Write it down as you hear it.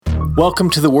Welcome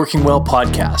to the Working Well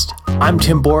podcast. I'm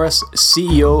Tim Boris,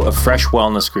 CEO of Fresh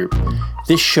Wellness Group.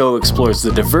 This show explores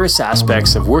the diverse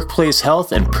aspects of workplace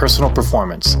health and personal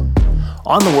performance.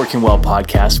 On the Working Well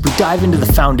podcast, we dive into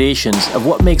the foundations of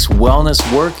what makes wellness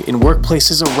work in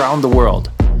workplaces around the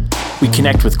world. We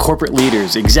connect with corporate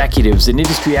leaders, executives, and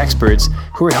industry experts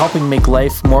who are helping make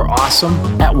life more awesome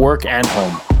at work and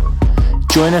home.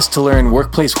 Join us to learn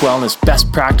workplace wellness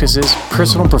best practices,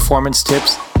 personal performance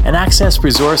tips, and access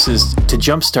resources to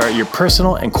jumpstart your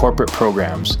personal and corporate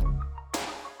programs.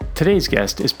 Today's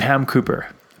guest is Pam Cooper.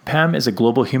 Pam is a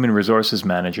global human resources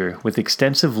manager with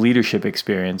extensive leadership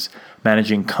experience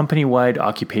managing company-wide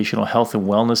occupational health and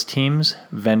wellness teams,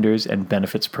 vendors, and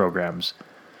benefits programs.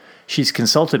 She's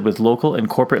consulted with local and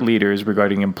corporate leaders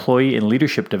regarding employee and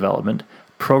leadership development,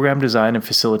 program design and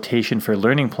facilitation for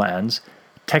learning plans,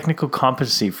 technical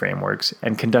competency frameworks,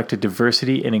 and conducted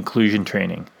diversity and inclusion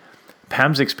training.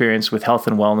 Pam's experience with health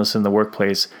and wellness in the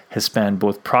workplace has spanned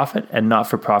both profit and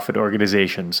not-for-profit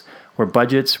organizations, where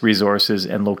budgets, resources,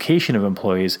 and location of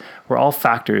employees were all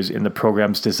factors in the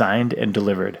programs designed and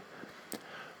delivered.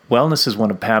 Wellness is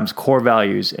one of Pam's core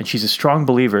values, and she's a strong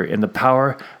believer in the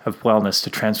power of wellness to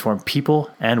transform people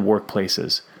and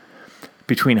workplaces.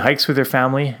 Between hikes with her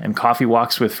family and coffee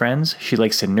walks with friends, she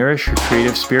likes to nourish her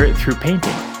creative spirit through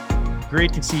painting.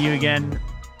 Great to see you again.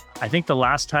 I think the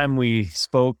last time we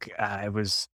spoke, it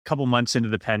was a couple months into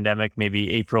the pandemic,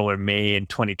 maybe April or May in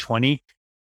 2020.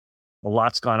 A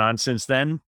lot's gone on since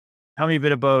then. Tell me a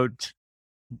bit about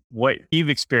what you've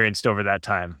experienced over that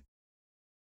time.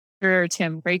 Sure,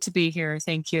 Tim. Great to be here.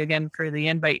 Thank you again for the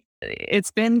invite.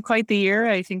 It's been quite the year,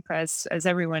 I think, as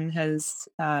everyone has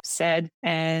said.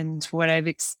 And what I've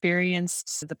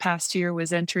experienced the past year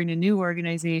was entering a new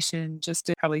organization just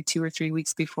probably 2 or 3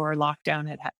 weeks before lockdown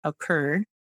had occurred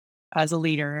as a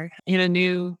leader in a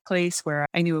new place where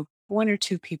I knew 1 or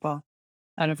 2 people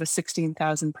out of a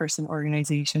 16,000 person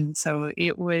organization. So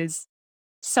it was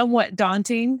somewhat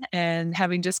daunting, and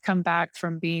having just come back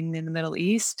from being in the Middle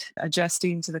East,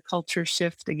 adjusting to the culture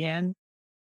shift again,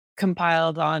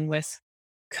 compiled on with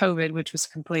COVID, which was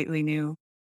completely new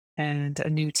and a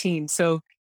new team. So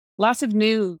lots of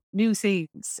new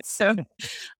things. So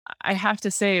I have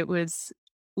to say it was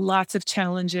lots of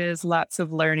challenges, lots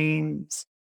of learnings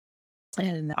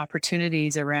and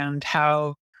opportunities around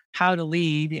how to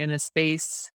lead in a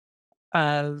space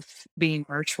of being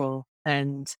virtual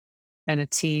and a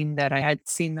team that I had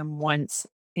seen them once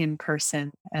in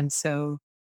person. And so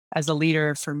as a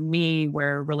leader, for me,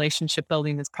 where relationship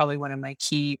building is probably one of my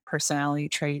key personality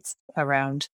traits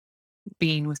around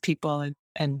being with people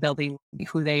and building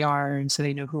who they are, and so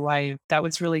they know who I am. That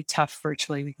was really tough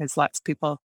virtually because lots of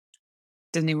people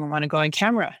didn't even want to go on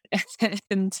camera.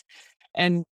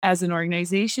 And as an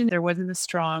organization, there wasn't a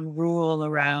strong rule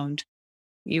around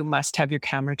you must have your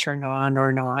camera turned on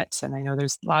or not. And I know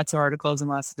there's lots of articles and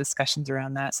lots of discussions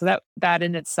around that. So that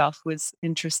in itself was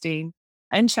interesting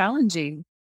and challenging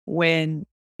when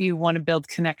you want to build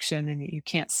connection and you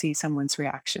can't see someone's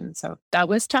reaction. So that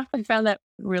was tough. I found that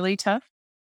really tough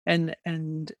and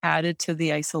added to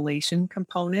the isolation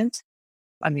component.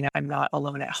 I mean, I'm not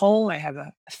alone at home. I have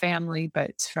a family,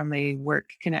 but from a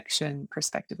work connection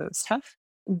perspective, it was tough.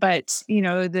 But,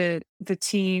 the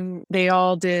team, they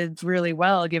all did really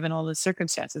well given all the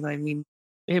circumstances. I mean,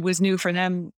 it was new for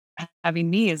them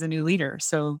having me as a new leader.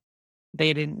 So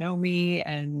they didn't know me.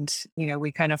 And,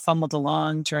 we kind of fumbled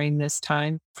along during this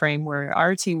time frame where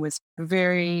our team was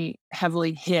very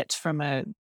heavily hit from a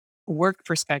work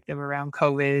perspective around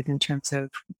COVID in terms of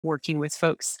working with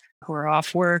folks who are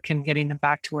off work and getting them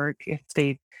back to work if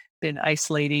they've been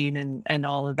isolating and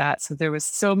all of that. So there was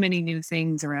so many new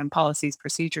things around policies,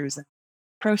 procedures, and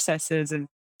processes. And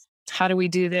how do we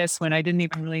do this when I didn't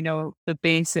even really know the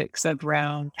basics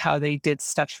around how they did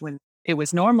stuff when it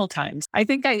was normal times? I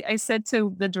think I said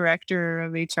to the director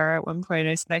of HR at one point,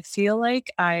 I said, I feel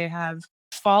like I have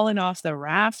fallen off the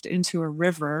raft into a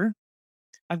river.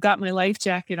 I've got my life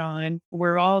jacket on.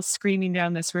 We're all screaming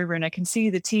down this river, and I can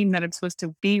see the team that I'm supposed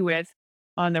to be with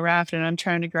on the raft, and I'm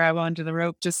trying to grab onto the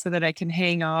rope just so that I can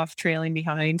hang off, trailing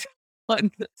behind on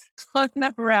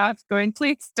that raft, going,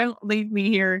 please don't leave me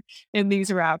here in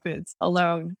these rapids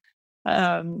alone.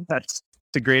 That's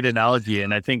a great analogy,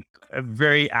 and I think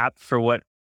very apt for what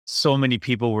so many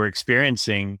people were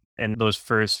experiencing in those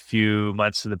first few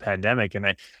months of the pandemic. And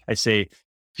I say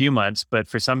few months, but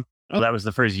for some, that was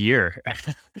the first year.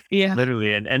 Yeah.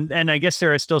 Literally. And I guess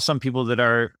there are still some people that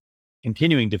are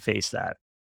continuing to face that.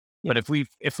 Yeah. But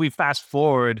if we fast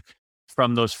forward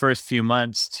from those first few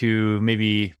months to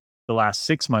maybe the last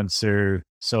 6 months or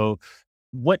so,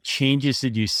 what changes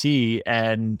did you see,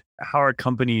 and how are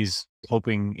companies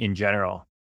coping in general?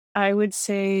 I would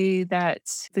say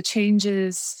that the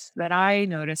changes that I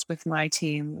noticed with my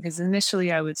team, because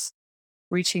initially I was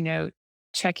reaching out,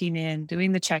 checking in,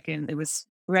 doing the check-in. It was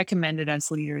recommended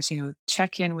as leaders,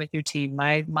 check in with your team.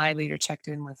 My leader checked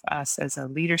in with us as a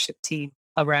leadership team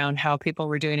around how people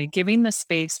were doing and giving the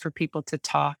space for people to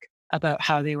talk about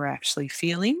how they were actually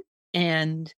feeling.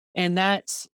 And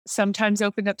that sometimes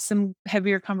opened up some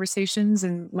heavier conversations.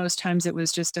 And most times it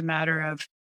was just a matter of,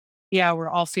 yeah, we're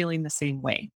all feeling the same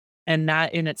way. And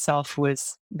that in itself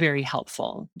was very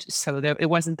helpful. Just so that it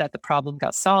wasn't that the problem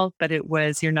got solved, but it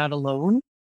was you're not alone.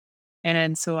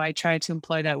 And so I tried to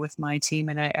employ that with my team.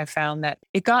 And I found that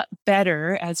it got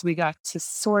better as we got to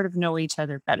sort of know each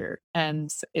other better.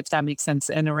 And if that makes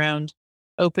sense, and around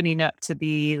opening up to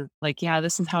be like, yeah,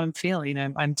 this is how I'm feeling.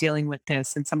 I'm dealing with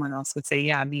this. And someone else would say,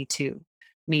 yeah, me too.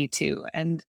 Me too.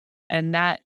 And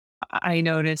that I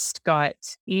noticed got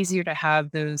easier to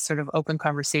have those sort of open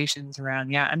conversations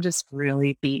around, yeah, I'm just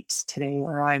really beat today,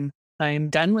 or I'm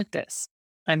done with this.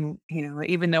 And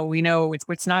even though we know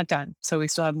it's not done, so we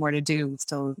still have more to do.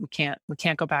 We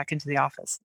can't go back into the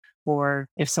office. Or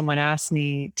if someone asked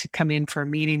me to come in for a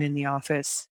meeting in the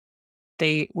office,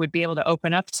 they would be able to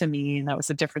open up to me, and that was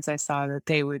the difference I saw, that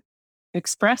they would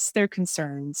express their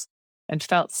concerns and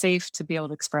felt safe to be able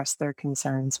to express their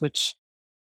concerns, which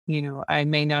I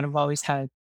may not have always had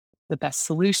the best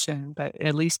solution, but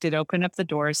at least it opened up the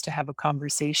doors to have a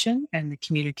conversation, and the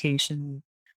communication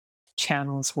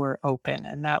channels were open.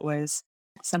 And that was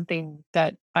something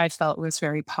that I felt was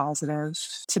very positive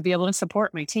to be able to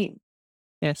support my team.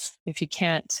 If you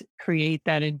can't create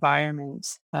that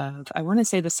environment of, I want to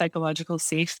say, the psychological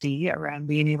safety around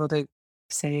being able to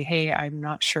say, hey, I'm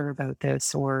not sure about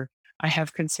this, or I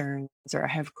have concerns, or I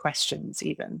have questions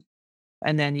even.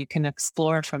 And then you can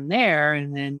explore from there,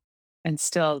 and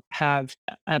still have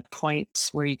a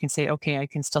point where you can say, okay, I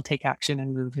can still take action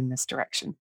and move in this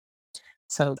direction.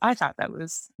 So I thought that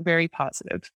was very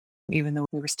positive. Even though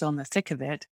we were still in the thick of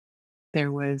it,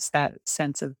 there was that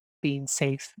sense of being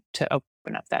safe to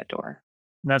open up that door.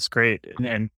 That's great.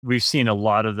 And we've seen a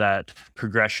lot of that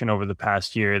progression over the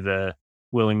past year, the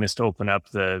willingness to open up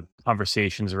the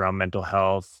conversations around mental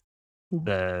health,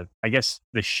 Mhm. I guess,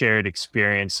 the shared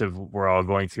experience of we're all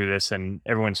going through this and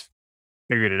everyone's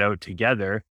figured it out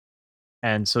together.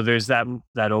 And so there's that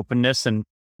openness, and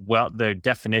the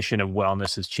definition of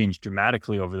wellness has changed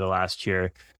dramatically over the last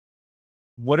year.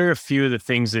 What are a few of the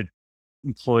things that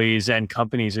employees and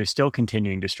companies are still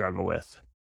continuing to struggle with?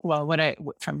 Well,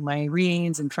 from my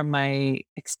readings and from my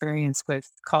experience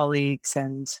with colleagues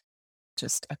and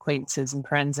just acquaintances and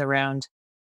friends around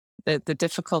the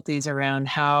difficulties around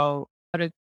how to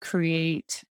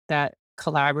create that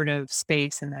collaborative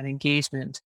space and that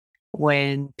engagement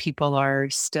when people are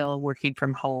still working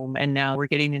from home. And now we're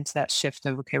getting into that shift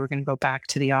of, okay, we're going to go back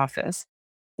to the office,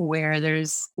 where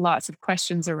there's lots of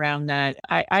questions around that.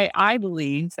 I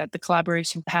believe that the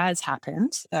collaboration has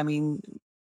happened. I mean,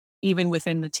 even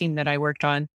within the team that I worked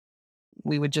on,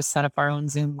 we would just set up our own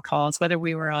Zoom calls, whether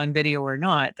we were on video or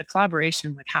not. The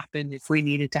collaboration would happen if we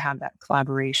needed to have that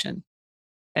collaboration.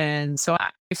 And so I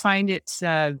find it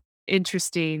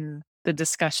interesting, the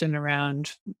discussion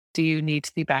around, do you need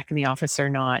to be back in the office or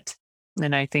not?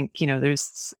 And I think,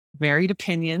 there's varied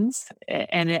opinions.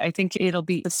 And I think it'll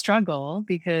be a struggle,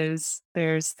 because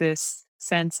there's this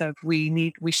sense of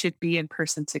we should be in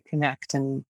person to connect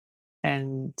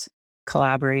and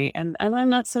collaborate. And I'm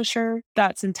not so sure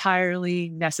that's entirely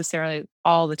necessarily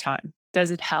all the time.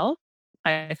 Does it help?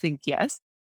 I think yes.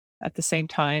 At the same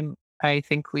time, I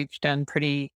think we've done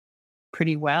pretty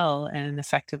well and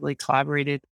effectively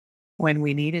collaborated when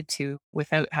we needed to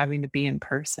without having to be in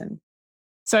person.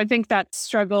 So I think that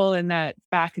struggle and that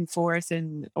back and forth,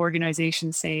 and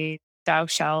organizations say, thou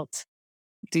shalt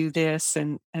do this,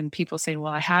 and people say,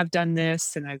 well, I have done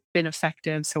this and I've been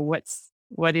effective. So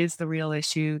what is the real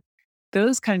issue?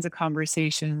 Those kinds of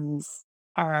conversations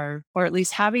are, or at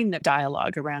least having the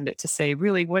dialogue around it to say,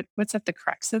 really, what's at the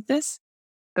crux of this?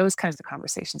 Those kinds of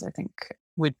conversations, I think,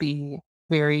 would be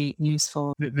very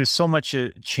useful. There's so much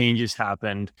changes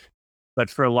happened, but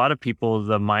for a lot of people,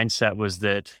 the mindset was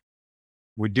that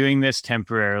we're doing this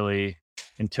temporarily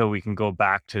until we can go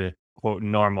back to quote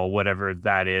normal, whatever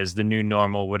that is, the new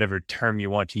normal, whatever term you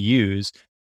want to use.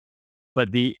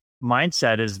 But the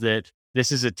mindset is that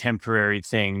this is a temporary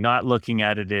thing, not looking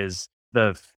at it as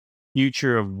the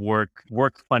future of work.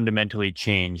 Work fundamentally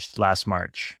changed last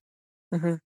March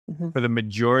Mhm, mhm. for the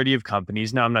majority of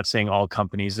companies. Now, I'm not saying all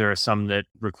companies, there are some that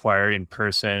require in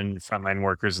person frontline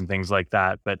workers and things like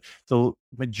that. But the Yeah.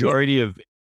 majority of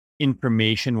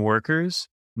information workers,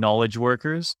 knowledge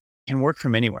workers, can work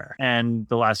from anywhere. And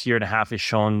the last year and a half has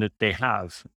shown that they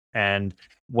have. And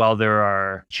while there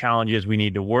are challenges we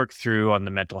need to work through on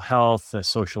the mental health, the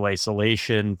social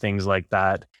isolation, things like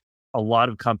that, a lot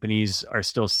of companies are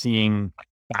still seeing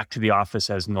back to the office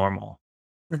as normal.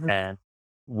 Mhm. And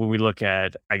when we look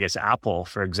at, I guess, Apple,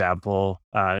 for example,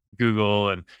 Google,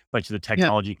 and a bunch of the Yeah.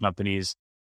 technology companies,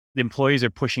 the employees are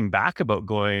pushing back about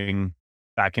going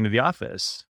back into the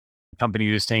office. The company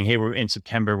is saying, hey, we're in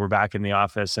September, we're back in the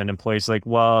office. And employees like,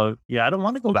 well, yeah, I don't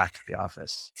want to go back to the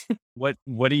office. What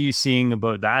are you seeing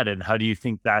about that? And how do you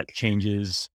think that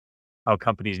changes how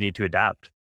companies need to adapt?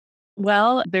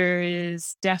 Well, there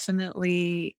is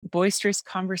definitely boisterous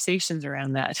conversations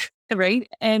around that, right?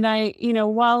 And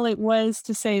while it was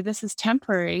to say this is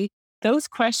temporary, those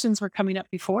questions were coming up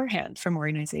beforehand from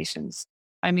organizations.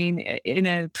 I mean, in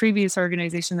a previous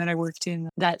organization that I worked in,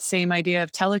 that same idea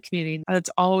of telecommuting, that's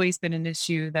always been an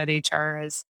issue that HR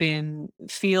has been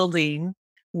fielding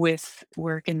with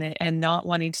work and not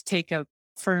wanting to take a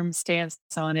firm stance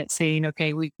on it, saying,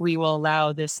 okay, we will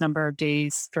allow this number of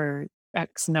days for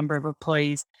X number of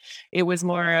employees. It was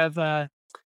more of a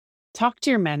talk to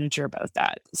your manager about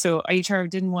that. So HR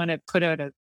didn't want to put out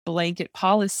a blanket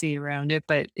policy around it,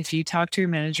 but if you talk to your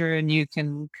manager and you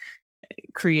can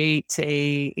create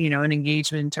an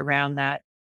engagement around that,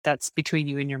 that's between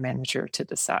you and your manager to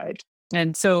decide.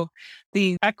 And so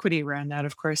the equity around that,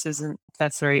 of course, isn't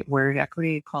that's the right word,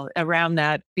 equity, call it around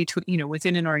that between,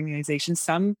 within an organization.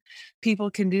 Some people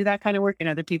can do that kind of work and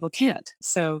other people can't.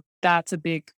 So that's a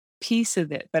big piece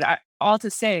of it. But all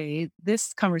to say,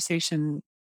 this conversation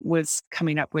was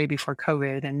coming up way before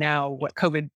COVID. And now what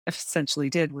COVID essentially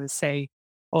did was say,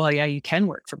 well, yeah, you can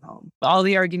work from home. All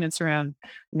the arguments around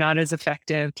not as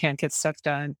effective, can't get stuff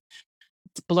done,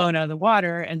 it's blown out of the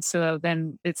water. And so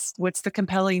then it's what's the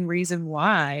compelling reason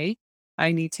why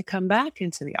I need to come back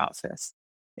into the office?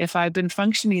 If I've been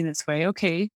functioning this way,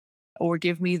 okay, or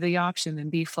give me the option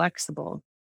and be flexible.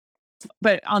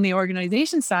 But on the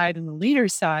organization side and the leader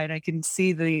side, I can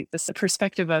see the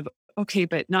perspective of, okay,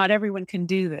 but not everyone can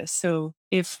do this. So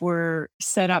if we're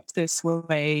set up this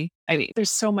way, I mean,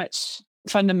 there's so much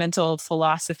fundamental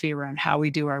philosophy around how we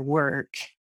do our work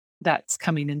that's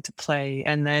coming into play.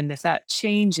 And then if that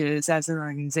changes as an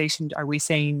organization, are we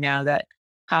saying now that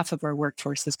half of our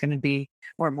workforce is going to be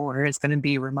or more is going to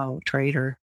be remote, right?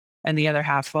 And the other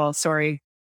half, well, sorry,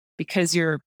 because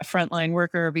you're a frontline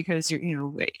worker, because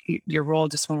your role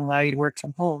just won't allow you to work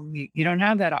from home. You don't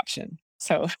have that option.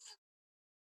 So,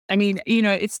 I mean,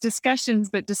 it's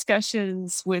discussions, but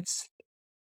discussions with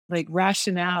like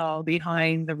rationale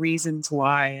behind the reasons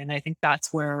why. And I think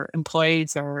that's where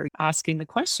employees are asking the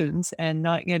questions and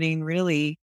not getting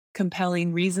really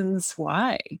compelling reasons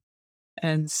why.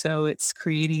 And so it's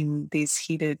creating these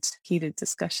heated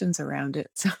discussions around it.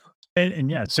 So,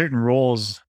 And yeah, certain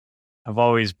roles have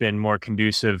always been more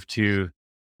conducive to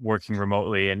working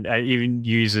remotely. And I even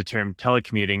use the term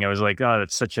telecommuting. I was like, oh,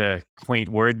 that's such a quaint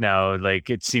word now. Like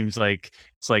it seems like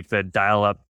it's like the dial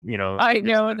up, I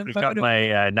know I've got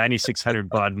my 9600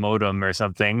 baud modem or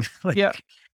something. yeah, Like,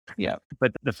 yeah,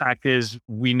 but the fact is,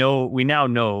 we now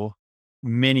know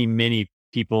many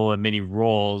people and many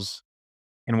roles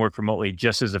can work remotely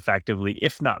just as effectively,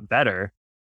 if not better,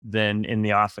 than in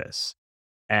the office.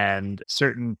 And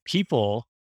certain people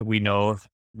we know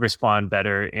respond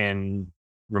better in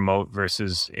remote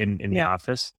versus in the yeah,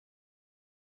 office.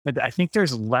 But I think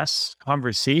there's less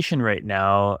conversation right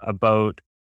now about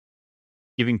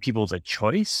giving people the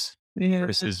choice yeah.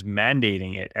 versus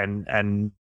mandating it.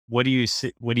 And what do you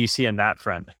see on that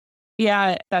front?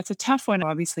 Yeah, that's a tough one.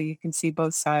 Obviously, you can see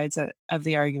both sides of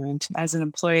the argument. As an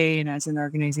employee and as an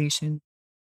organization,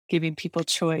 giving people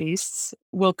choice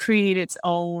will create its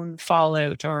own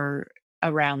fallout or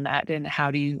around that. And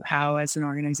how as an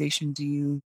organization, do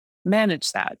you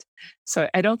manage that? So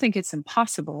I don't think it's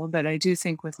impossible, but I do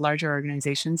think with larger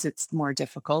organizations, it's more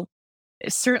difficult.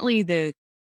 Certainly the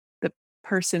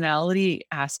personality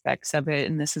aspects of it,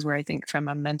 and this is where I think from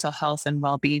a mental health and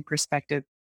well-being perspective,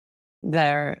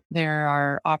 there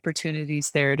are opportunities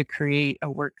there to create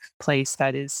a workplace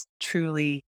that is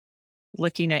truly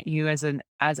looking at you as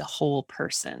a whole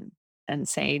person and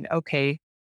saying, okay,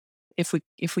 if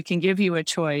we can give you a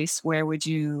choice, where would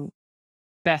you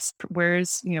where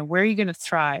are you going to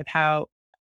thrive? How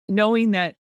knowing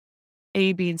that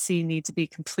A, B, and C need to be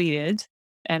completed,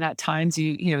 and at times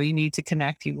you need to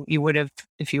connect. You would have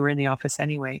if you were in the office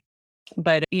anyway.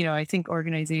 But I think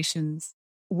organizations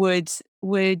would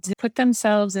would put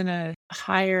themselves in a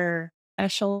higher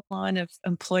echelon of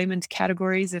employment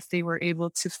categories if they were able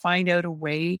to find out a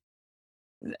way.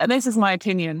 And this is my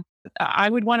opinion. I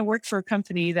would want to work for a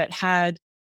company that had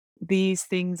these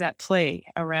things at play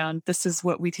around this is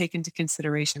what we take into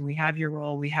consideration. We have your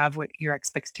role, we have what your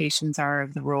expectations are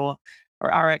of the role,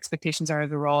 or our expectations are of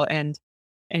the role, and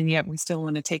yet we still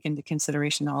want to take into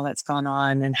consideration all that's gone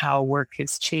on and how work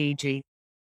is changing.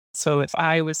 So if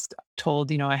I was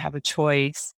told, I have a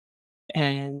choice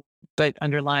and but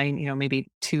underlying, maybe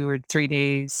 2 or 3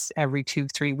 days every 2,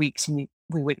 3 weeks, we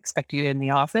would expect you in the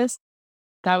office.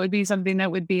 That would be something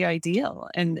that would be ideal.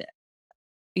 And,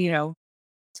 you know,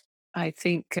 I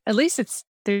think at least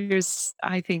there's,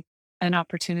 I think, an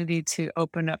opportunity to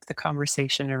open up the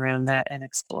conversation around that and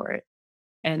explore it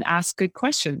and ask good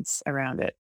questions around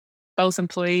it. Both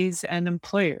employees and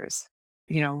employers,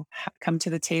 come to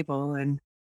the table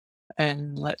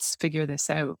and let's figure this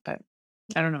out. But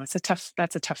I don't know.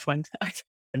 That's a tough one.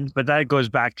 But that goes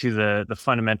back to the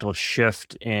fundamental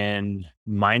shift in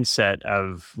mindset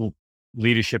of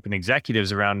leadership and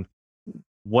executives around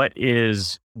what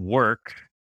is work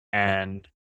and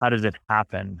how does it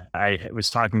happen. I was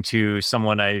talking to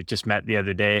someone I just met the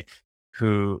other day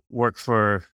who worked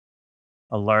for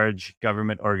a large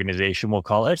government organization, we'll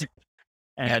call it,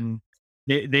 Yeah. and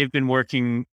they've been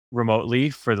working remotely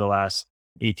for the last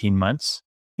 18 months,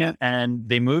 Yeah. and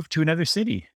they moved to another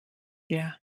city,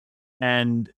 Yeah.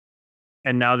 and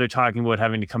now they're talking about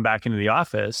having to come back into the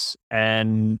office.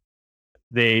 And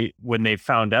when they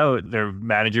found out, their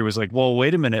manager was like, well,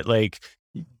 wait a minute, like,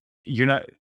 you're not,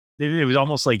 it was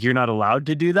almost like you're not allowed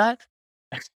to do that.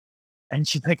 And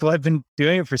she's like, well, I've been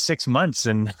doing it for 6 months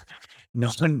and no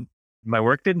one, my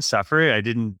work didn't suffer.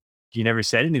 You never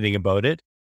said anything about it.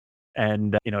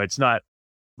 And, it's not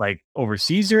like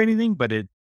overseas or anything, but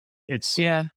it's,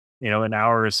 Yeah. an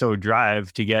hour or so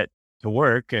drive to get to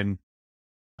work. And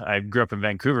I grew up in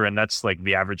Vancouver, and that's like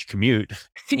the average commute.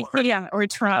 Yeah. Or Uh,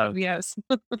 Toronto. Yes.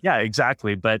 yeah,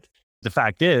 exactly. But the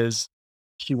fact is,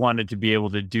 she wanted to be able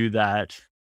to do that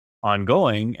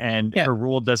ongoing, and Yeah. her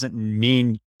role doesn't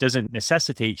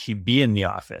necessitate she be in the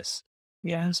office.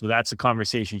 Yeah. So that's a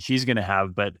conversation she's going to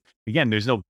have. But again, there's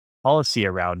no policy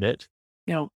around it.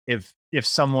 You know, If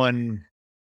someone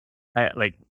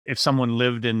like if someone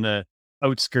lived in the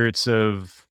outskirts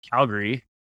of Calgary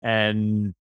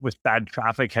and with bad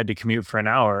traffic had to commute for an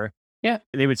hour, yeah.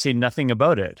 they would say nothing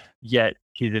about it. Yet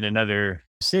he's in another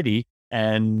city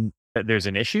and there's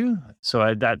an issue.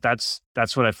 So that's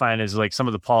what I find is like some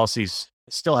of the policies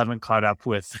still haven't caught up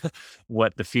with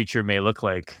what the future may look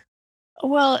like.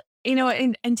 Well,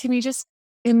 and to me, just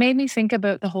it made me think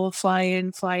about the whole fly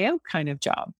in, fly out kind of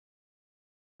job,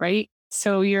 right?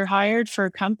 So you're hired for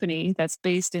a company that's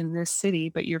based in this city,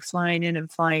 but you're flying in and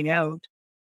flying out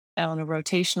on a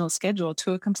rotational schedule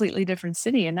to a completely different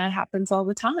city. And that happens all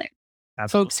the time.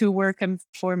 Absolutely. Folks who work in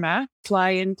format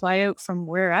fly in, fly out from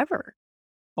wherever,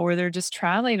 or they're just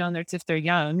traveling on their, if they're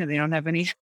young and they don't have any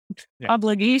Yeah.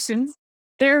 obligations,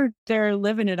 they're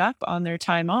living it up on their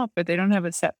time off, but they don't have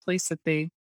a set place that they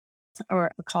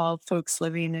or call folks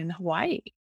living in Hawaii.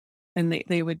 And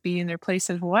they would be in their place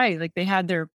in Hawaii. Like they had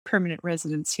their permanent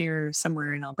residence here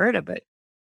somewhere in Alberta, but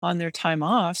on their time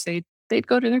off, they'd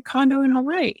go to their condo in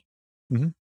Hawaii.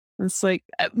 Mhm. It's like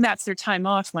that's their time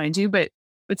off, mind you, but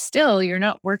still, you're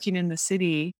not working in the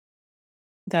city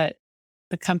that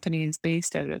the company is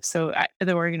based out of. So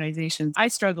the organizations, I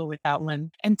struggle with that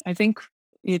one, and I think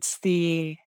it's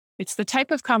the it's the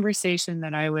type of conversation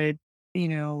that I would, you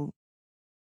know,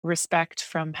 respect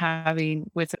from having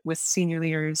with senior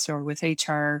leaders or with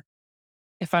HR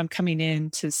if I'm coming in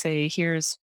to say,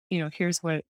 here's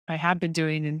what I have been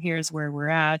doing and here's where we're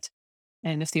at.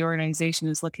 And if the organization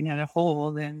is looking at a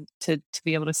whole, then to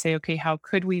be able to say, okay, how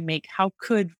could we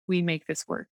make this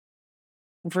work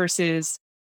versus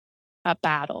a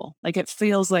battle? Like it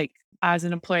feels like as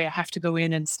an employee, I have to go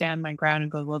in and stand my ground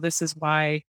and go, well, this is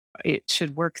why it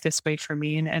should work this way for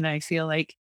me. And I feel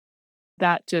like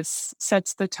that just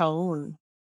sets the tone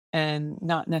and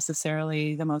not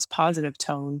necessarily the most positive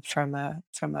tone from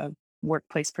a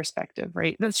workplace perspective,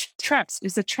 right? That's trust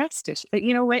is a trust issue. But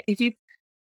you know what?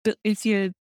 If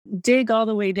you dig all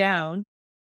the way down,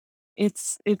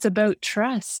 it's about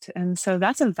trust, and so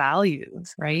that's a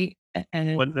values, right?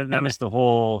 And, Well, that was the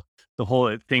whole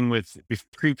thing with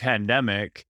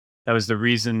pre-pandemic. That was the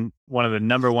reason. One of the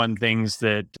number one things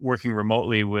that working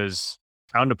remotely was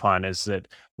frowned upon is that,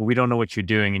 well, we don't know what you're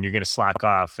doing and you're going to slack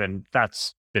off, and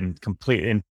that's been complete.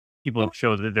 And people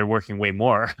show that they're working way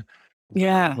more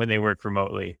yeah, when they work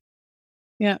remotely.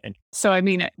 yeah. And So I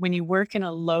mean, when you work in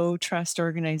a low trust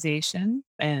organization,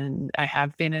 and I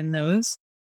have been in those,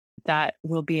 that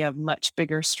will be a much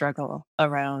bigger struggle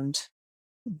around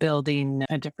building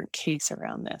a different case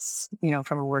around this,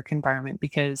 from a work environment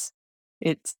because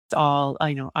it's all,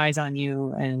 eyes on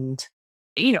you and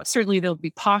certainly there'll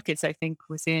be pockets, I think,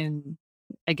 within,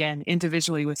 again,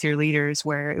 individually with your leaders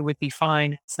where it would be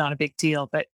fine. It's not a big deal.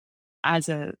 But as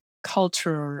a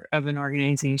culture of an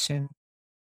organization,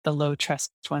 the low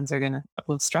trust ones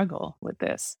will struggle with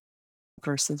this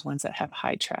versus ones that have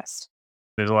high trust.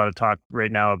 There's a lot of talk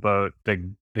right now about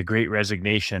the great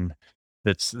resignation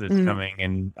that's Mm, coming,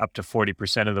 and up to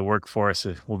 40% of the workforce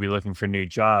will be looking for new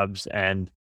jobs,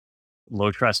 and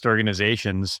low trust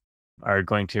organizations are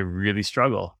going to really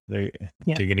struggle. yeah.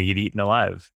 They're going to get eaten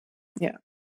alive. Yeah.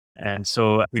 And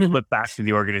so we Mhm. flip back to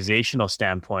the organizational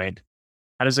standpoint.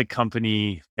 How does a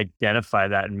company identify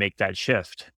that and make that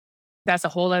shift? That's a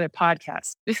whole other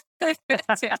podcast.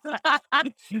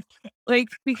 Like,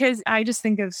 because I just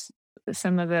think of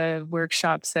some of the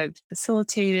workshops I've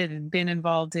facilitated and been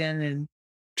involved in, and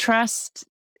trust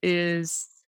is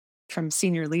from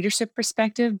senior leadership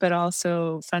perspective, but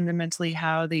also fundamentally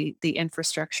how the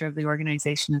infrastructure of the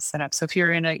organization is set up. So if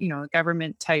you're in a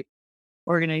government type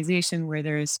organization where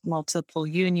there's multiple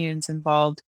unions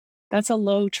involved, that's a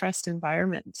low trust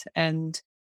environment. And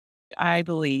I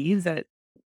believe that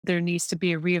there needs to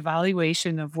be a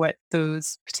reevaluation of what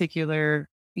those particular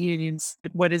unions,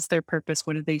 what is their purpose,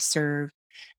 what do they serve,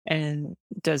 and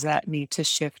does that need to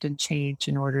shift and change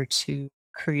in order to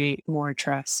create more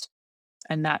trust?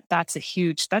 And that's a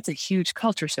huge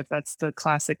culture shift. That's the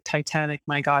classic Titanic.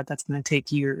 My God, that's going to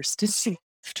take years to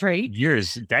shift, right?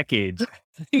 Years, decades.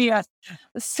 Yeah.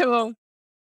 So,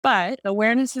 but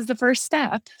awareness is the first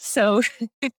step. So,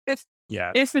 if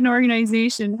Yeah. if an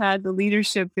organization had the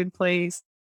leadership in place,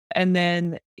 and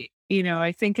then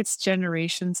I think it's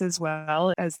generations as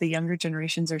well. As the younger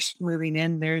generations are moving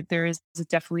in, there is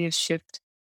definitely a shift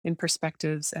in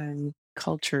perspectives and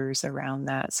cultures around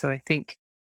that. So I think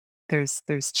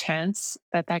there's chance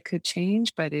that that could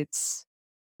change, but it's,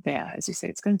 yeah, as you say,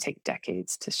 it's going to take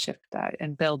decades to shift that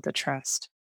and build the trust.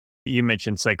 You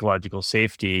mentioned psychological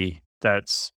safety.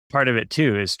 That's part of it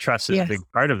too, is trust is a big Yes.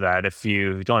 part of that. If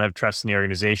you don't have trust in the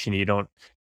organization, you don't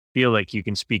feel like you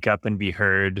can speak up and be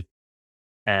heard.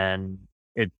 And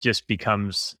it just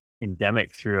becomes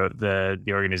endemic throughout the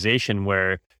organization,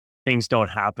 where things don't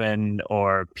happen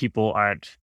or people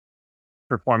aren't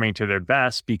performing to their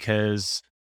best because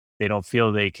they don't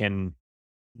feel they can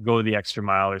go the extra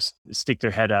mile or stick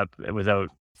their head up without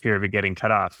fear of it getting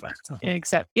cut off.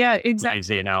 Except, yeah, exactly. Is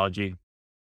the analogy.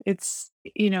 It's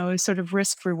sort of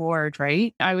risk reward,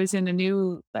 right? I was in a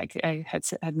new, like I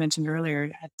had mentioned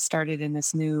earlier, had started in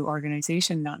this new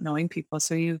organization, not knowing people.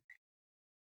 So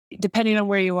depending on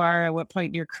where you are at what point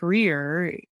in your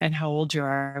career and how old you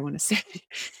are, I want to say,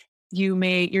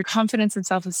 your confidence and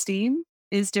self-esteem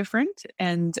is different.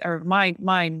 And or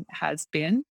mine has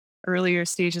been earlier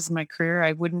stages of my career.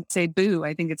 I wouldn't say boo.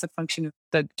 I think it's a function of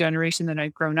the generation that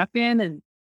I've grown up in. And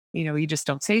you just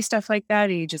don't say stuff like that.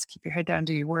 And you just keep your head down,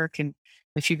 do your work. And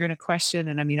if you're going to question,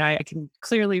 and I mean, I can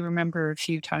clearly remember a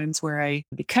few times where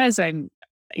because I'm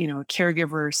a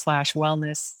caregiver slash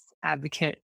wellness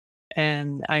advocate,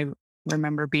 and I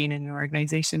remember being in an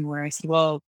organization where I said,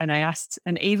 well, and I asked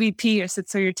an AVP, I said,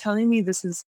 so you're telling me this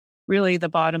is really the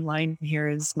bottom line here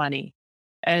is money.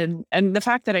 And the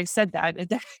fact that I said that,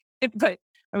 but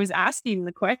I was asking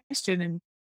the question, and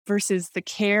versus the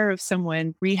care of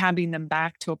someone, rehabbing them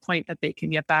back to a point that they can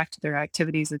get back to their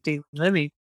activities of daily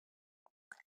living.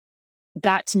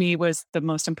 That to me was the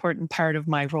most important part of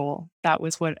my role. That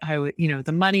was what I would,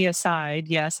 the money aside,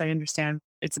 yes, I understand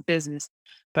it's a business,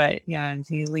 but yeah, and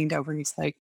he leaned over and he's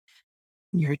like,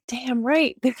 you're damn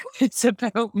right. It's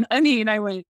about money. And I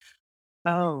went,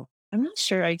 oh, I'm not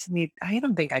sure I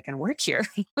don't think I can work here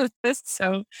with this.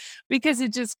 So, because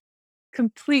it just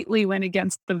completely went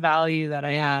against the value that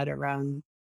I had around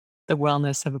the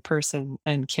wellness of a person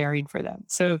and caring for them.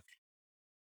 So,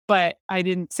 but I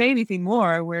didn't say anything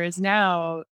more. Whereas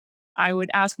now I would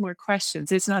ask more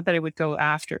questions. It's not that I would go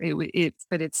after it,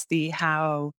 but it's the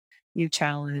how you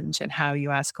challenge and how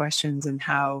you ask questions, and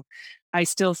how I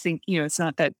still think, it's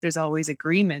not that there's always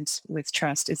agreement with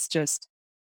trust. It's just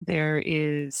there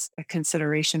is a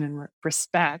consideration and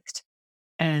respect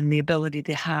and the ability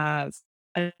to have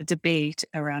a debate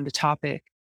around a topic.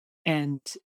 And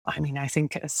I mean, I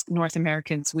think as North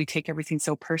Americans, we take everything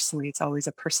so personally. It's always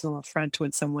a personal affront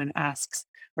when someone asks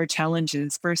or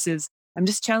challenges, versus I'm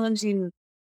just challenging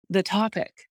the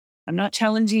topic. I'm not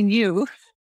challenging you,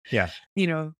 Yeah. you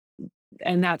know,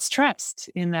 and that's trust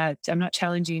in that I'm not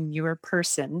challenging your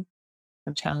person.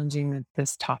 I'm challenging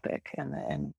this topic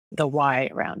and the why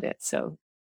around it. So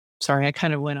sorry, I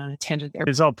kind of went on a tangent there.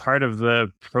 It's all part of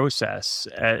the process,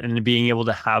 and being able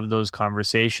to have those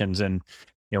conversations. And,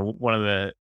 one of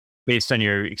the, based on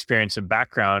your experience and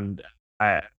background,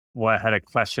 I had a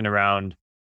question around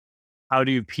how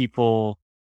do people,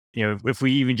 if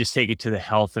we even just take it to the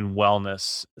health and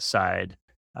wellness side,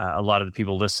 a lot of the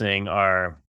people listening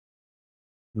are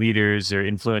leaders or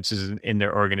influencers in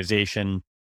their organization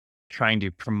trying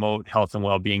to promote health and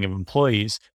well-being of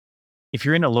employees. If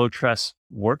you're in a low trust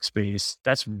workspace,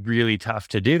 that's really tough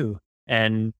to do.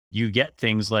 And you get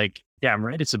things like, yeah, I'm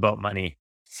right, it's about money.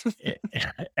 Eh,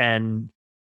 and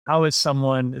how is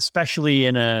someone, especially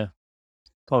in a,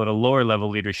 call it a lower level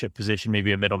leadership position,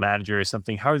 maybe a middle manager or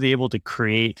something, how are they able to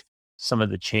create some of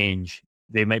the change?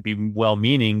 They might be well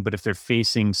meaning, but if they're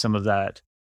facing some of that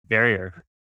barrier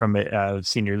from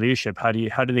senior leadership, how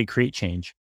do they create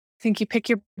change? I think you pick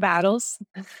your battles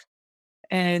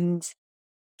and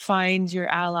find your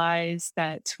allies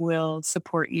that will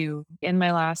support you. In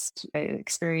my last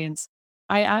experience,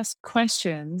 I asked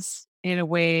questions in a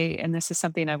way, and this is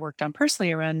something I've worked on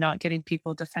personally around not getting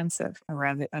people defensive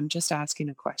around it. I'm just asking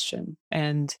a question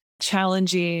and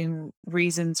challenging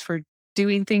reasons for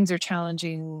doing things or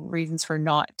challenging reasons for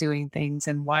not doing things.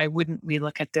 And why wouldn't we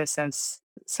look at this as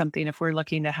something if we're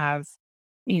looking to have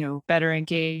better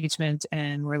engagement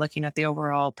and we're looking at the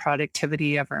overall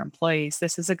productivity of our employees?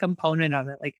 This is a component of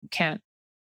it. Like we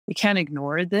can't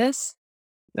ignore this.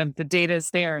 The data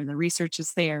is there and the research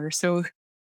is there. So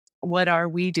what are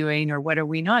we doing or what are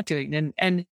we not doing?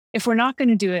 And if we're not going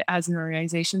to do it as an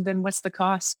organization, then what's the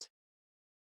cost?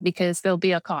 Because there'll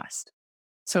be a cost.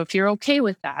 So if you're okay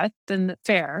with that, then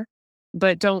fair.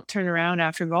 But don't turn around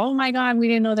after and go, oh my God, we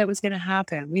didn't know that was going to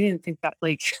happen. We didn't think that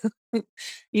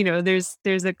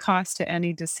there's a cost to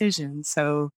any decision.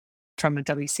 So from a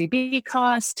WCB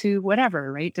cost to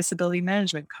whatever, right? Disability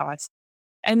management cost.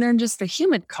 And then just the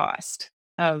human cost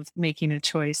of making a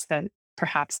choice that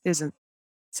perhaps isn't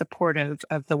supportive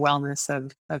of the wellness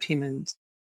of humans.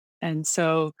 And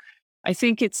so I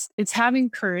think it's having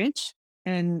courage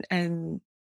and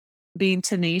being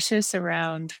tenacious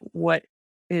around what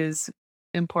is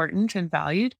important and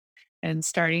valued, and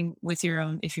starting with your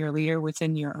own, if you're a leader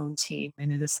within your own team.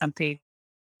 And it is something,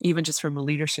 even just from a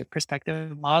leadership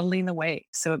perspective, modeling the way.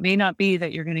 So it may not be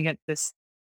that you're going to get this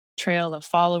trail of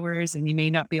followers and you may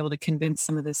not be able to convince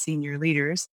some of the senior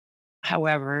leaders.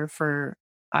 However,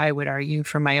 I would argue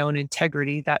for my own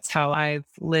integrity, that's how I've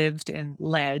lived and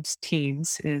led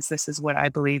teams. Is this is what I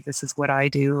believe, this is what I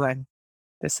do, and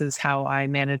this is how I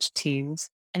manage teams.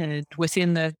 And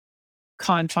within the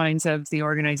confines of the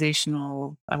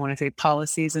organizational, I want to say,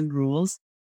 policies and rules,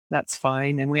 that's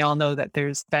fine. And we all know that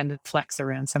there's bend and flex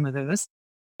around some of those.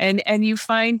 And you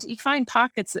find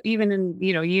pockets even in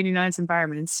unionized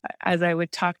environments. As I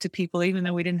would talk to people, even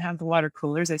though we didn't have the water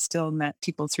coolers, I still met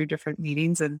people through different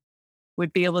meetings and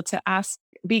would be able to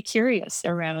be curious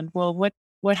around, well,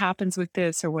 what happens with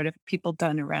this, or what have people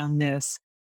done around this,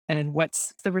 and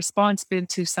what's the response been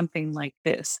to something like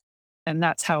this. And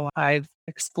that's how I've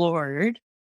explored,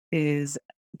 is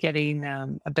getting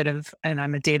a bit of, and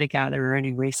I'm a data gatherer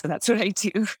anyway, so that's what I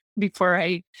do before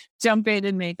I jump in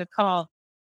and make a call.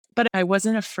 But I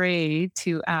wasn't afraid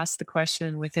to ask the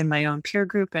question within my own peer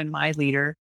group and my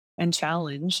leader and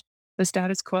challenge the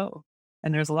status quo.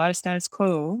 And there's a lot of status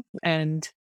quo, and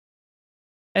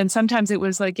sometimes it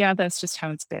was like, yeah, that's just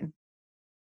how it's been.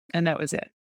 And that was it.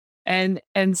 And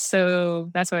so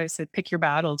that's why I said pick your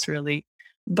battles, really.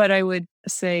 But I would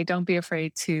say don't be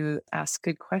afraid to ask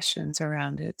good questions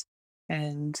around it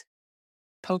and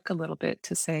poke a little bit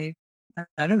to say,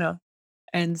 I don't know,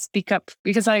 and speak up,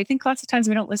 because I think lots of times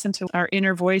we don't listen to our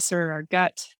inner voice or our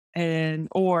gut. And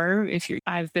or if you're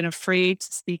I've been afraid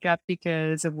to speak up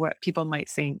because of what people might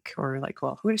think, or like,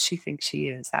 well, who does she think she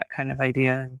is? That kind of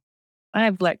idea. And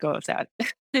I've let go of that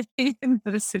in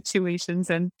those situations.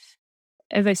 And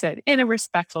as I said, in a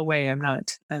respectful way, I'm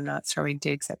not throwing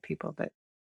digs at people, but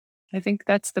I think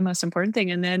that's the most important thing.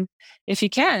 And then if you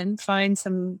can find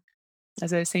some,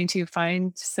 as I was saying to you,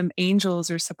 find some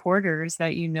angels or supporters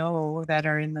that that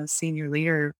are in those senior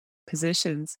leader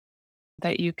positions,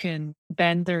 that you can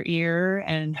bend their ear,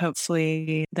 and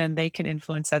hopefully then they can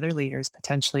influence other leaders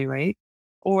potentially, right?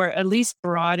 Or at least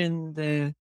broaden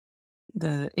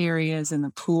the areas and the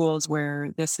pools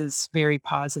where this is very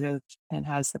positive and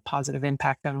has a positive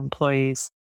impact on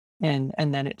employees. And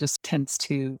then it just tends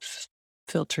to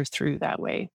filter through that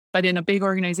way. But in a big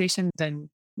organization,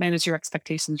 then manage your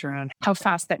expectations around how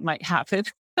fast that might happen.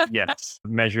 Yes.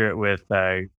 Measure it with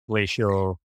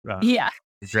glacial uh, Yeah.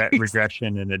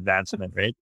 regression and advancement,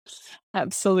 right?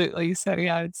 Absolutely. So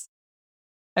yeah,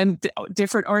 and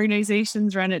different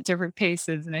organizations run at different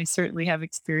paces, and I certainly have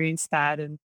experienced that,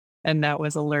 and that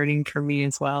was a learning for me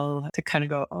as well, to kind of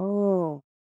go, oh,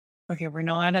 okay, we're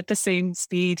not at the same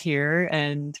speed here,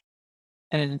 and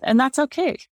that's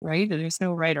okay, right? There's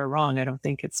no right or wrong. I don't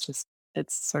think. It's just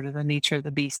it's sort of the nature of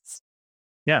the beasts.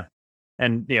 Yeah.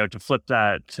 And, to flip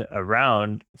that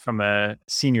around from a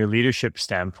senior leadership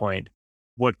standpoint,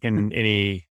 what can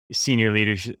any senior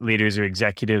leaders or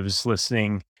executives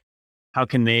listening, how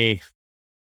can they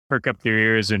perk up their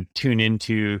ears and tune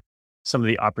into some of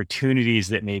the opportunities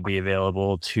that may be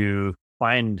available to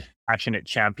find passionate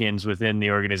champions within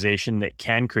the organization that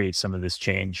can create some of this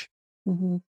change?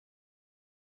 Mm-hmm.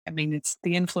 I mean, it's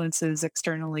the influences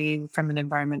externally from an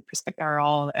environment perspective are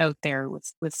all out there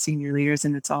with senior leaders,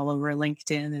 and it's all over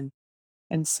LinkedIn,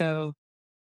 and so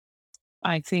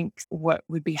I think what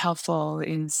would be helpful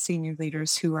is senior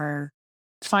leaders who are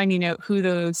finding out who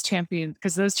those champions,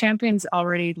 because those champions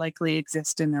already likely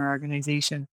exist in their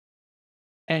organization.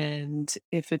 And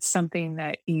if it's something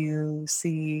that you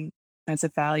see as a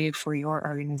value for your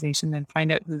organization, then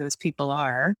find out who those people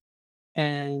are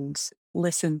and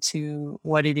listen to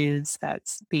what it is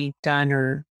that's being done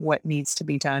or what needs to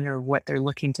be done or what they're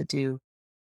looking to do.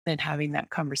 Then having that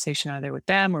conversation either with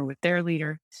them or with their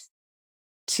leader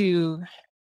to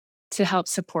help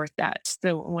support that.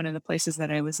 So one of the places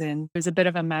that I was in was a bit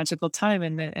of a magical time,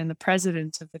 and the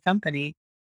president of the company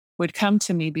would come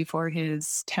to me before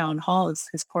his town halls,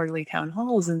 his quarterly town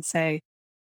halls, and say,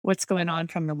 "What's going on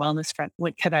from the wellness front?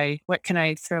 What can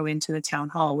I throw into the town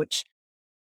hall?" Which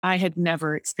I had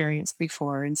never experienced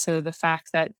before, and so the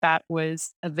fact that that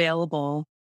was available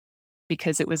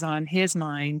because it was on his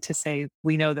mind to say,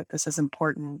 "We know that this is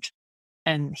important,"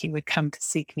 and he would come to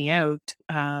seek me out.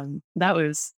 That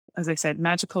was, as I said,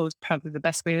 magical is probably the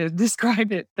best way to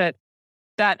describe it. That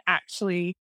that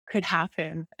actually could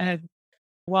happen. And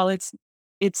while it's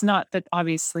not that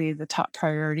obviously the top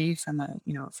priority from a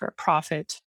for a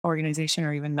profit organization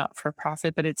or even not for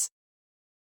profit, but it's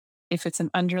if it's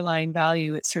an underlying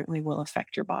value, it certainly will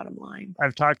affect your bottom line.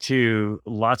 I've talked to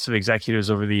lots of executives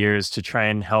over the years to try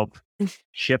and help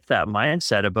shift that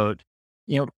mindset about,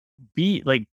 you know, be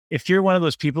like, if you're one of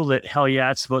those people that, hell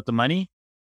yeah, it's about the money,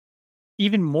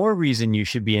 even more reason you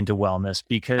should be into wellness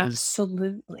because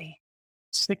Absolutely.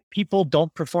 sick people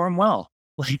don't perform well.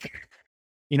 Like,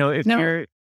 if No.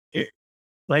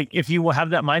 if you will have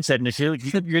that mindset and if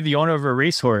you're the owner of a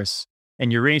racehorse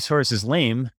and your racehorse is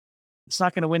lame, it's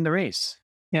not going to win the race.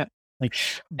 Yeah. Like,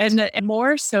 And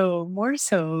more so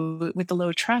with the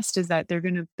low trust is that they're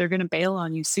gonna bail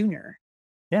on you sooner,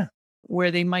 yeah,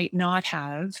 where they might not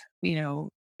have,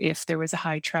 if there was a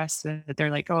high trust that they're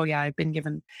like, "Oh yeah, I've been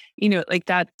given," like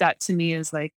that to me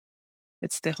is like,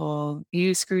 it's the whole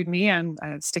 "you screwed me, I'm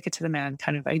stick it to the man"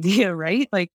 kind of idea, right?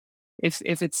 Like if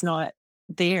it's not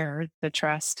there, the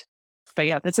trust. But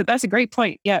yeah, that's a great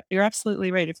point. Yeah, you're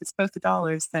absolutely right. If it's both the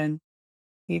dollars, then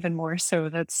even more so.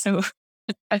 That's so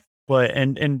well,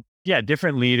 and yeah,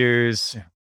 different leaders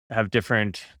have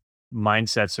different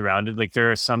mindsets around it. Like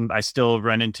there are some, I still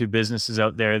run into businesses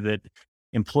out there that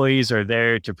employees are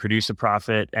there to produce a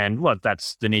profit, and well,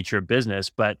 that's the nature of business.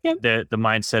 But yeah. the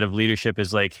mindset of leadership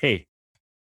is like, hey,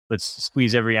 let's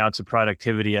squeeze every ounce of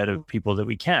productivity out of people that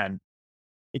we can.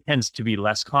 It tends to be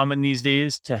less common these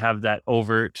days to have that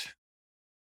overt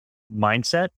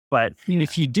mindset. But Yeah.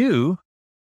 if you do,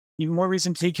 even more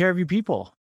reason to take care of your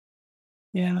people.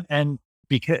 Yeah. And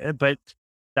but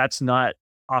that's not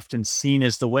often seen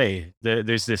as the way.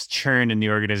 There's this churn in the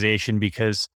organization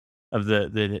because of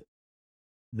the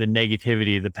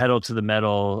negativity, the pedal to the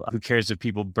metal. Who cares if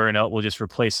people burn out? We'll just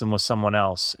replace them with someone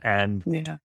else. And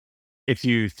Yeah. if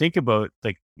you think about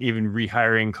like even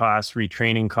rehiring costs,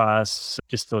 retraining costs,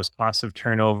 just those costs of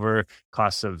turnover,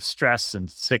 costs of stress and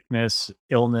sickness,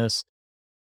 illness,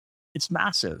 it's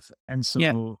massive. And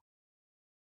Yeah. so,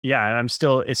 yeah,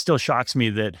 it still shocks me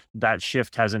that that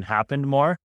shift hasn't happened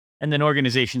more. And then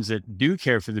organizations that do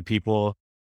care for the people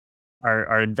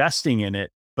are investing in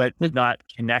it, but Mm. not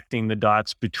connecting the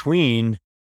dots between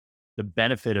the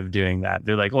benefit of doing that.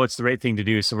 They're like, oh, it's the right thing to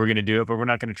do. So we're going to do it, but we're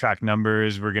not going to track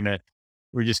numbers. We're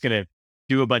just going to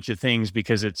do a bunch of things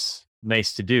because it's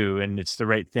nice to do and it's the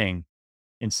right thing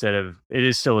instead of it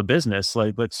is still a business.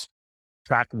 Like, let's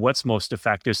track what's most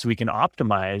effective so we can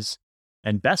optimize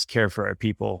and best care for our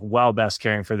people while best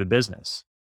caring for the business.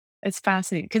 It's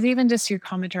fascinating because even just your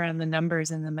comment around the numbers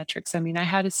and the metrics. I mean, I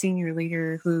had a senior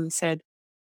leader who said,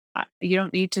 "You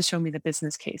don't need to show me the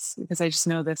business case because I just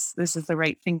know this is the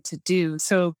right thing to do."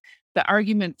 So the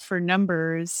argument for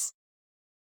numbers,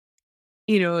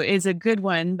 is a good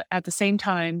one. But at the same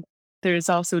time, there's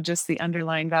also just the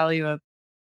underlying value of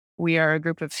we are a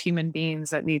group of human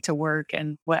beings that need to work,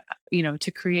 and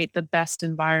to create the best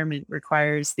environment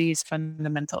requires these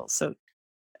fundamentals. So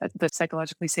the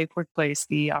psychologically safe workplace,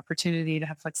 the opportunity to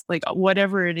have flex, like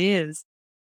whatever it is,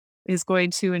 is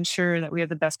going to ensure that we have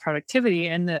the best productivity,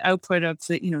 and the output of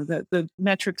the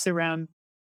metrics around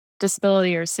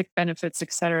disability or sick benefits,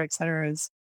 et cetera, is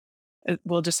it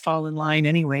will just fall in line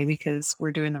anyway because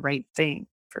we're doing the right thing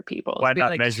for people. Why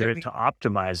not Like, measure it to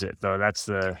optimize it though? That's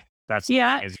the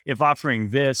yeah, thing is, if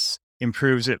offering this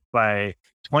improves it by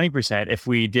 20%, if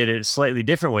we did it a slightly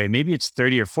different way, maybe it's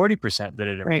 30 or 40% that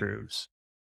it right. improves.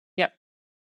 Yep.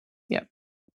 Yep.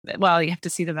 Well, you have to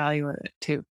see the value of it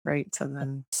too, right?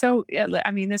 So yeah, I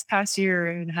mean, this past year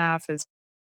and a half has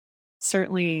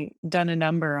certainly done a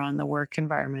number on the work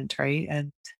environment, right?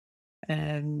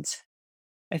 And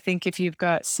I think if you've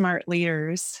got smart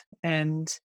leaders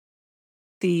and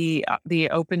the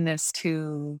openness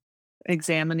to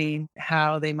examining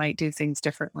how they might do things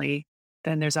differently,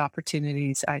 then there's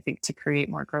opportunities, I think, to create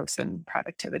more growth and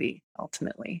productivity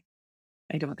ultimately.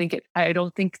 I don't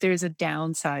think there's a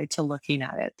downside to looking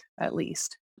at it, at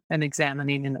least, and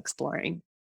examining and exploring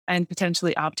and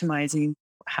potentially optimizing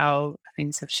how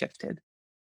things have shifted.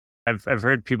 I've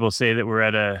heard people say that we're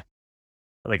at a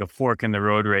fork in the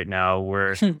road right now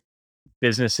where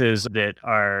businesses that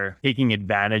are taking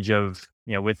advantage of,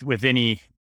 with any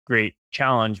great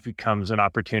challenge becomes an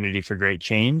opportunity for great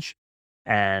change.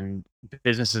 And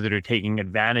businesses that are taking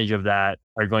advantage of that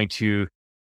are going to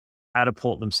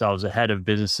catapult themselves ahead of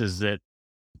businesses that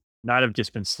not have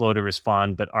just been slow to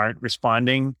respond, but aren't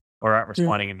responding or aren't Mm.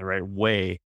 responding in the right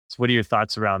way. So what are your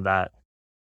thoughts around that?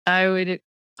 I would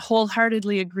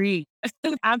wholeheartedly agree.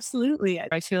 Absolutely.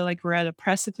 I feel like we're at a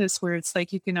precipice where it's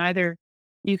like you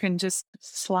can just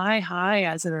fly high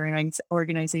as an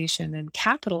organization and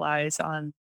capitalize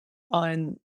on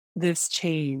this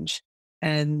change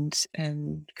and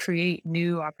create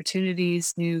new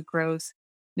opportunities, new growth,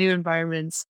 new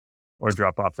environments, Or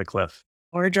drop off the cliff?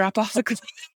 or drop off a cliff.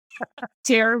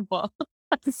 Terrible.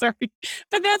 I'm sorry.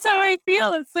 But that's how I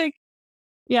feel. It's like,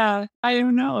 yeah, I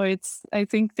don't know. I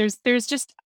think there's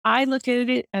just I look at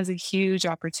it as a huge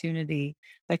opportunity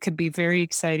that could be very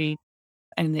exciting.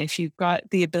 And if you've got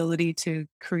the ability to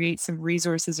create some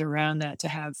resources around that to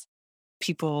have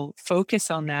people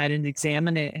focus on that and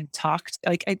examine it and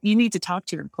you need to talk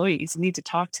to your employees, you need to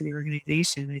talk to the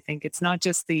organization. I think it's not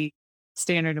just the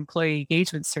standard employee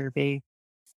engagement survey.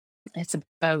 It's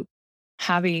about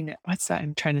having what's that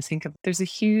I'm trying to think of. There's a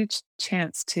huge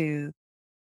chance to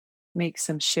make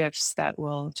some shifts that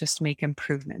will just make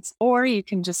improvements. Or you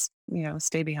can just,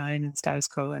 stay behind in status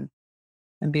quo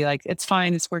and be like, it's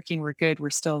fine, it's working, we're good, we're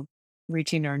still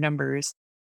reaching our numbers.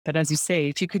 But as you say,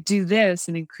 if you could do this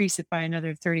and increase it by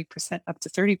another 30% up to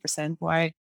 30%,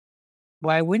 why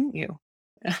wouldn't you?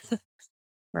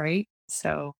 Right?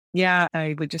 So yeah,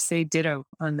 I would just say ditto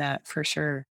on that for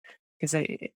sure. Because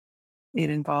it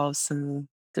involves some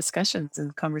discussions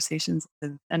and conversations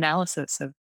and analysis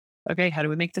of, okay, how do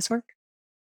we make this work?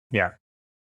 Yeah.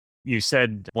 You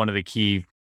said one of the key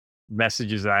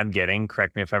messages that I'm getting,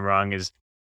 correct me if I'm wrong, is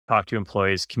talk to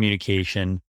employees,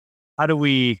 communication. How do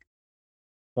we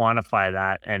quantify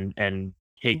that and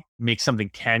make something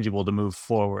tangible to move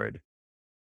forward?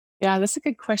 Yeah, that's a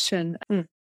good question.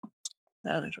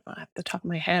 Off the top of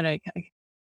my head,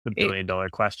 The it, $1 billion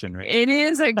question, right? it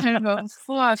is. I kind of go,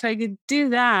 well, if I could do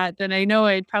that, then I know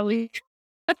I'd probably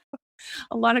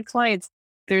a lot of clients.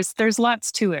 There's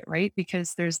lots to it, right?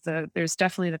 Because there's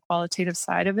definitely the qualitative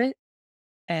side of it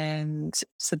and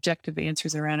subjective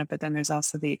answers around it, but then there's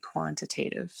also the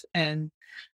quantitative. And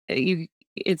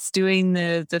it's doing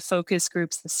the focus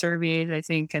groups, the surveys, I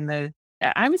think, and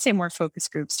I would say more focus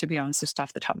groups, to be honest, just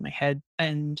off the top of my head,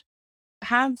 and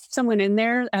have someone in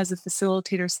there as a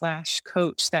facilitator slash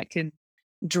coach that can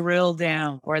drill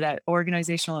down, or that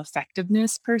organizational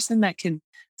effectiveness person that can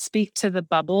speak to the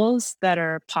bubbles that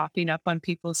are popping up on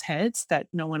people's heads that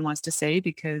no one wants to say,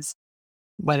 because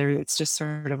whether it's just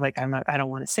sort of like, I don't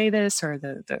want to say this, or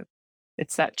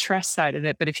it's that trust side of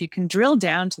it. But if you can drill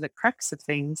down to the crux of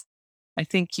things, I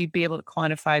think you'd be able to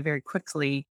quantify very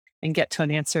quickly and get to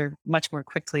an answer much more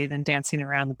quickly than dancing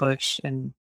around the bush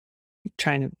and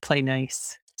trying to play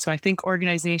nice. So I think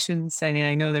organizations, and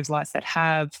I know there's lots that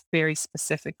have very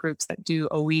specific groups that do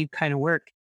OE kind of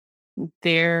work.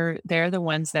 They're the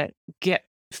ones that get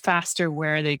faster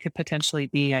where they could potentially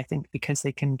be, I think, because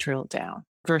they can drill down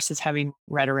versus having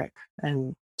rhetoric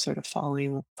and sort of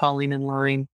falling in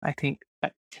line, I think.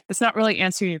 But that's not really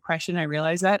answering your question. I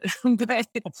realize that. But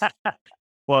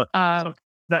Well, um,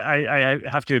 I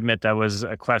have to admit that was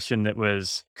a question that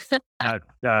was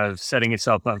setting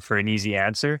itself up for an easy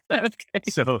answer. okay.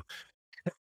 So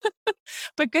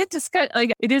But good discuss.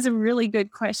 Like, it is a really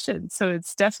good question. So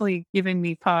it's definitely giving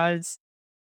me pause.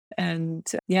 And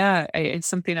yeah, it's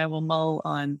something I will mull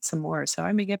on some more. So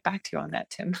I may get back to you on that,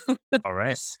 Tim. all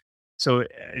right. So,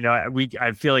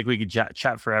 I feel like we could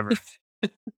chat forever.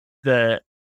 To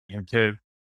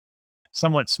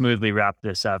somewhat smoothly wrap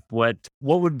this up, what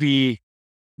would be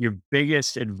your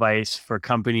biggest advice for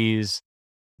companies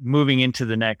moving into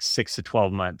the next 6 to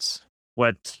 12 months?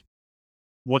 What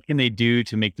can they do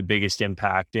to make the biggest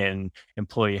impact in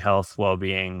employee health,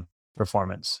 well-being,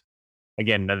 performance?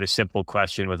 Again, another simple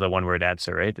question with a one-word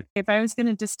answer, right? If I was going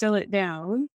to distill it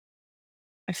down,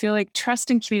 I feel like trust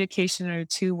and communication are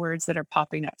two words that are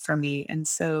popping up for me. And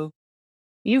so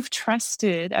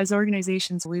as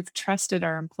organizations, we've trusted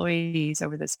our employees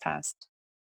over this past,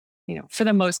 for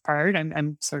the most part.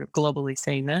 I'm sort of globally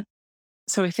saying that.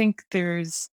 So I think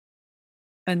there's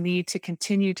a need to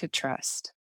continue to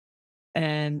trust.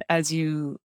 And as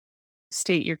you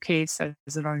state your case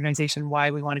as an organization,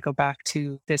 why we want to go back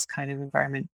to this kind of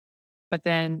environment, but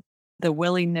then the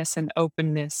willingness and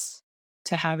openness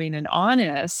to having an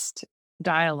honest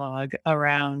dialogue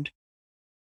around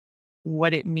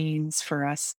what it means for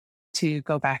us to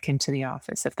go back into the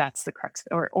office, if that's the crux,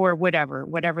 or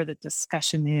whatever the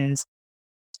discussion is.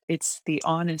 It's the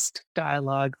honest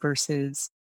dialogue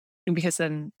because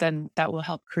then that will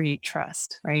help create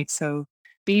trust, right? So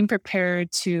being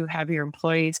prepared to have your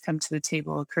employees come to the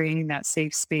table, creating that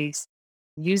safe space,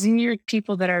 using your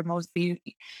people that are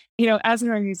as an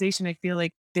organization, I feel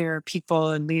like there are people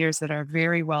and leaders that are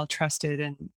very well trusted,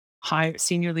 and high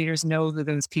senior leaders know who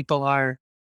those people are.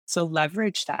 So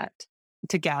leverage that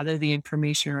to gather the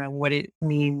information around what it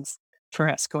means for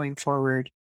us going forward,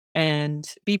 and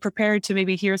be prepared to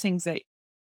maybe hear things that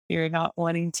you're not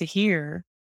wanting to hear,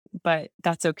 but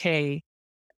that's okay.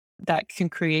 That can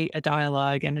create a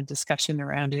dialogue and a discussion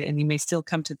around it. And you may still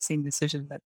come to the same decision,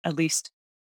 but at least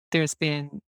there's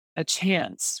been a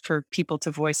chance for people to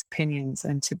voice opinions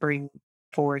and to bring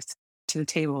forth to the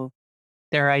table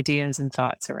their ideas and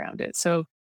thoughts around it. So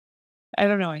I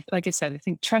don't know. Like I said, I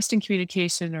think trust and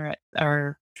communication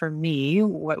are for me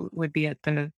what would be at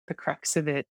the crux of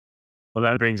it. Well,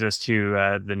 that brings us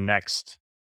to the next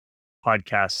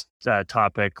podcast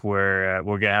topic where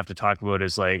we're going to have to talk about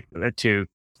is to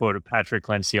quote a Patrick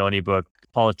Lencioni book,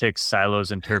 politics, silos,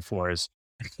 and turf wars.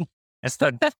 It's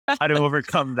how to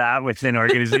overcome that within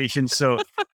organizations. So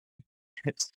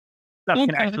stuff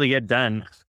can actually get done.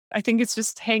 I think it's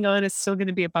just hang on. It's still going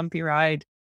to be a bumpy ride.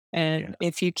 And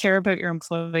if you care about your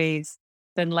employees,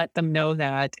 then let them know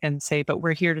that and say, but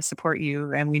we're here to support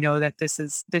you. And we know that this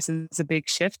is a big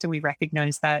shift and we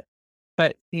recognize that.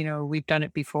 But, we've done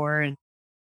it before and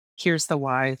here's the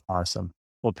why. Awesome.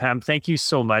 Well, Pam, thank you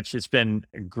so much. It's been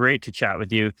great to chat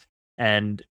with you.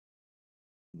 And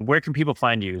where can people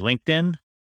find you? LinkedIn?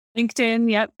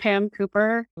 LinkedIn. Yep. Pam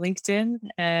Cooper, LinkedIn.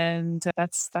 And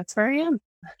that's where I am.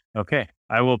 Okay.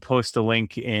 I will post a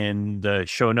link in the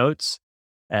show notes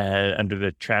under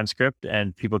the transcript,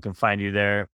 and people can find you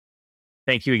there.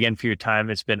 Thank you again for your time.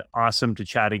 It's been awesome to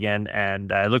chat again.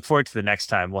 And I look forward to the next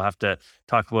time. We'll have to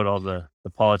talk about all the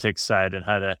politics side and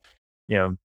how to,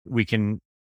 we can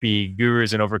be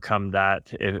gurus and overcome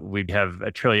that. We'd have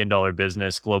 $1 trillion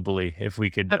business globally if we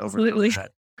could Absolutely. overcome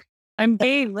that. I'm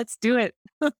game. Let's do it.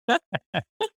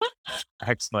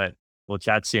 Excellent. We'll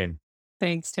chat soon.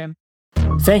 Thanks, Tim.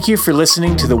 Thank you for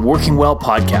listening to the Working Well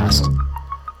podcast.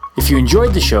 If you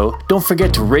enjoyed the show, don't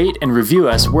forget to rate and review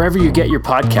us wherever you get your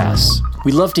podcasts.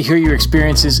 We love to hear your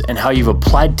experiences and how you've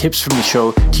applied tips from the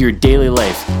show to your daily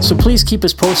life, so please keep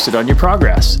us posted on your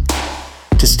progress.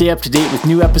 To stay up to date with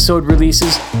new episode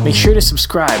releases, make sure to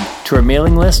subscribe to our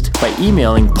mailing list by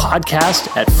emailing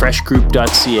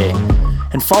podcast@freshgroup.ca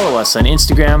and follow us on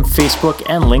Instagram, Facebook,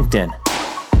 and LinkedIn.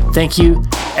 Thank you,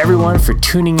 everyone, for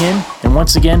tuning in. And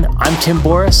once again, I'm Tim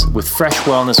Boris with Fresh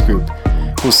Wellness Group.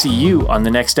 We'll see you on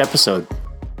the next episode.